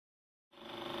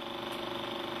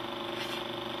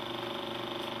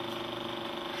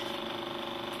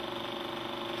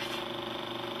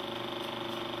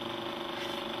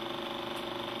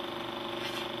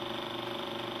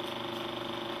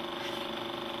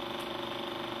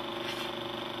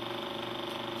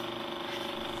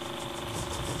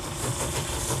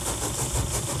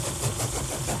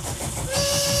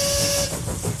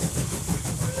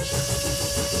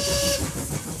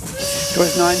It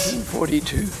was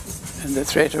 1942 and the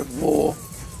threat of war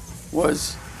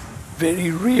was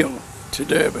very real to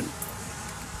Durban.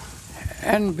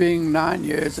 And being 9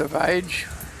 years of age,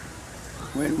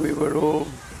 when we were all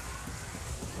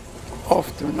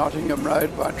off to Nottingham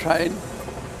Road by train,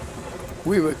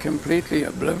 we were completely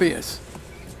oblivious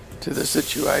to the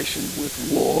situation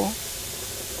with war.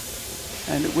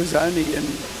 And it was only in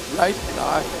late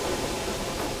life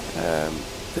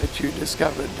that you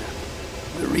discovered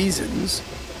the reasons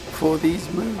for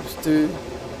these moves to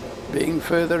being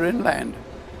further inland.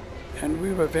 And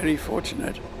we were very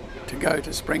fortunate to go to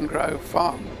Springgrove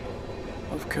Farm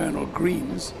of Colonel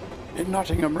Green's in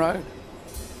Nottingham Road.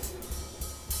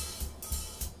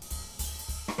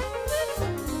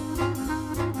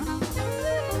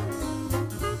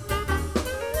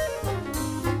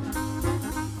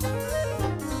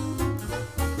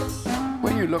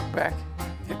 When you look back,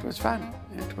 it was fun.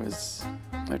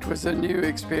 It was a new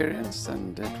experience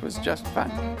and it was just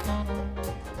fun.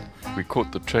 We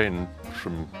caught the train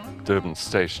from Durban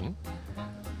station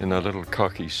in our little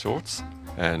khaki shorts,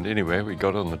 and anyway we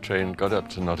got on the train, got up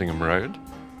to Nottingham Road,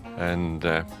 and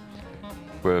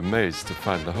were amazed to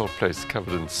find the whole place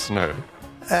covered in snow.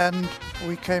 And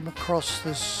we came across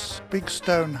this big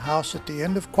stone house at the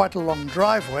end of quite a long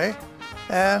driveway,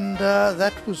 and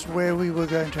that was where we were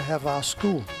going to have our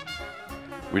school.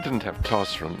 We didn't have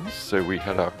classrooms, so we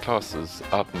had our classes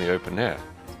out in the open air.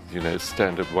 You know,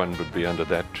 standard 1 would be under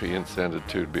that tree and standard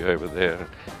 2 would be over there.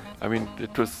 I mean,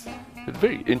 it was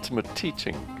very intimate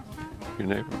teaching, you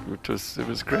know, it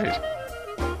was great.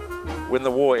 When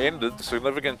the war ended,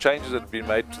 significant changes had been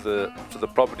made to the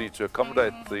property to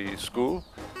accommodate the school,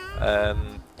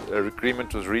 and an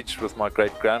agreement was reached with my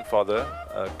great-grandfather,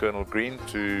 Colonel Green,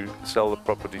 to sell the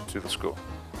property to the school.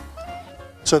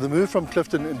 So the move from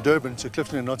Clifton in Durban to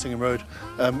Clifton in Nottingham Road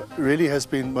really has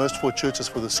been most fortuitous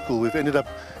for the school. We've ended up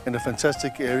in a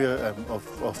fantastic area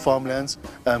of farmlands.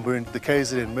 We're in the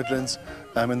KZN Midlands,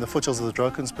 in the foothills of the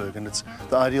Drakensberg, and it's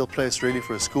the ideal place really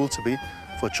for a school to be,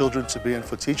 for children to be, and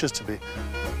for teachers to be.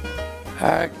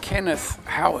 Kenneth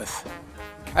Howarth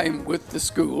came with the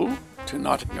school to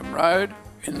Nottingham Road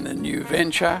in the new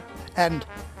venture. And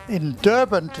in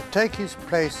Durban to take his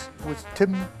place with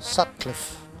Tim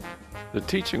Sutcliffe. The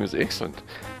teaching was excellent.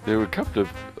 There were a couple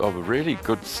of really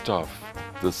good staff.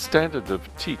 The standard of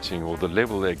teaching, or the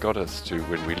level they got us to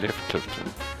when we left Clifton,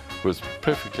 was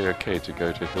perfectly okay to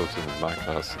go to Hilton and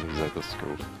Lighthouse and these other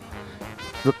schools.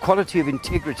 The quality of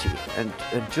integrity and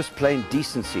just plain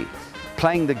decency,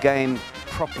 playing the game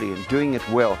properly and doing it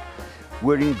well,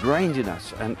 were ingrained in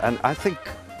us, and I think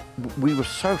we were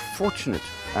so fortunate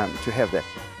to have that.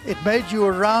 It made you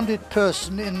a rounded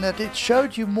person in that it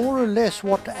showed you more or less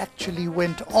what actually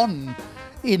went on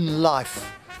in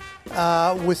life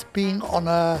with being on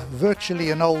virtually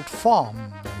an old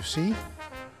farm, you see.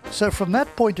 So from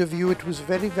that point of view, it was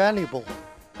very valuable.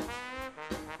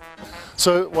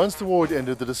 So once the war had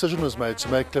ended, the decision was made to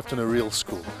make Clifton a real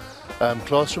school.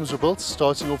 Classrooms were built,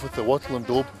 starting off with the wattle and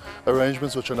daub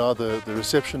arrangements, which are now the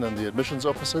reception and the admissions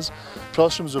offices.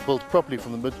 Classrooms were built properly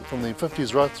from the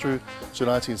 50s right through to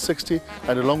 1960,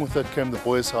 and along with that came the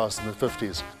boys' house in the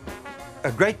 50s.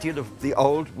 A great deal of the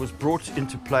old was brought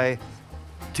into play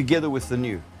together with the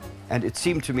new, and it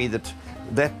seemed to me that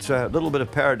little bit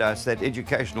of paradise, that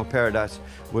educational paradise,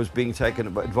 was being taken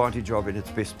advantage of in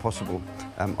its best possible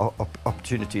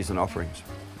opportunities and offerings.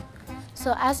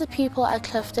 So as a pupil at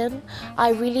Clifton, I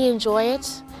really enjoy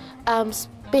it,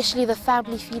 especially the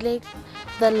family feeling,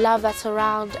 the love that's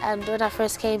around. And when I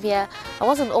first came here, I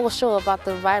wasn't all sure about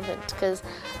the environment because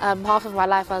half of my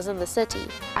life I was in the city.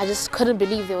 I just couldn't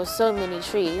believe there were so many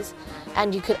trees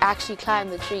and you could actually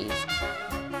climb the trees.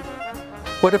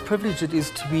 What a privilege it is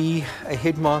to be a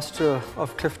headmaster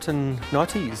of Clifton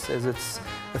Notties, as it's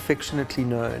affectionately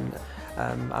known.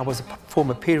 I was a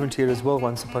former parent here as well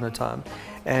once upon a time,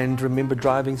 and remember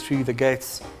driving through the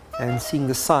gates and seeing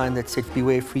the sign that said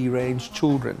 "Beware free-range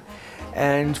children."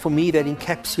 And for me that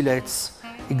encapsulates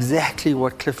exactly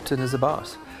what Clifton is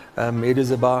about. It is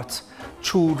about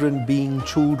children being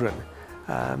children.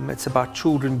 It's about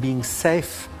children being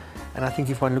safe. And I think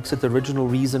if one looks at the original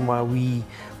reason why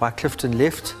Clifton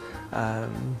left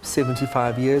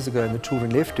 75 years ago and the children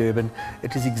left Durban,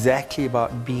 it is exactly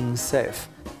about being safe.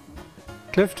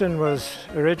 Clifton was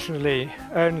originally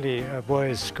only a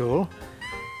boys' school,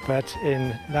 but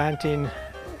in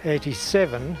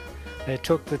 1987 they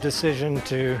took the decision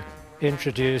to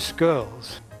introduce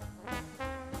girls.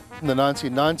 In the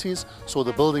 1990s, saw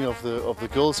the building of the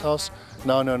girls' house,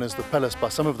 now known as the Palace by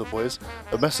some of the boys,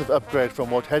 a massive upgrade from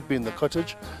what had been the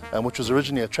cottage, which was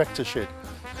originally a tractor shed.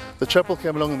 The chapel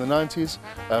came along in the 90s,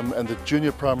 and the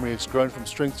junior primary has grown from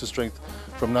strength to strength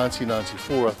from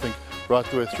 1994, I think, right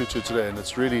the way through to today, and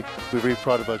it's really, we're very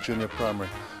proud of our junior primary.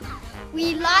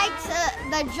 We liked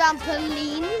the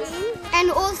trampolines,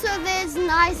 and also there's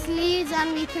nice leaves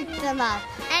and we picked them up.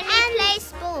 And we play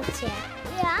sports here.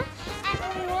 Yeah,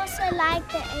 and we also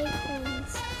like the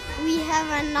acorns. We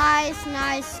have a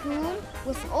nice school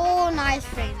with all nice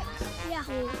friends. Yeah.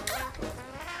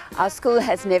 Our school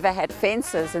has never had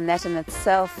fences, and that in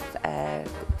itself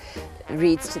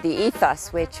reads to the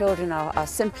ethos where children are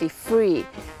simply free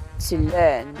to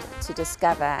learn, to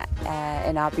discover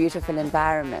in our beautiful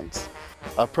environment.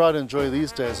 Our pride and joy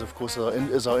these days, of course,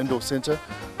 is our indoor centre,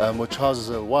 which houses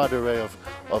a wide array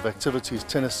of activities: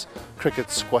 tennis,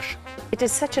 cricket, squash. It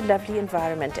is such a lovely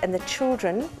environment, and the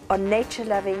children are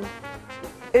nature-loving,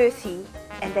 earthy,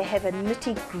 and they have a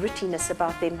nitty-grittiness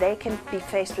about them. They can be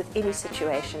faced with any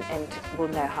situation and will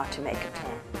know how to make it.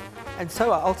 And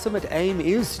so our ultimate aim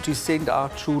is to send our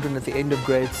children at the end of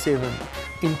grade 7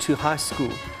 into high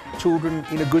school. Children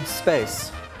in a good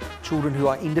space, children who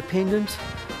are independent,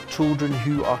 children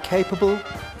who are capable,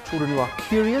 children who are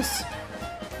curious.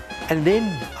 And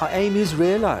then our aim is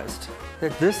realized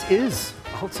that this is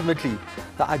ultimately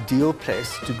the ideal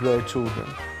place to grow children.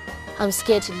 I'm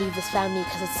scared to leave this family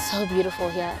because it's so beautiful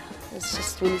here. It's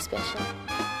just really special.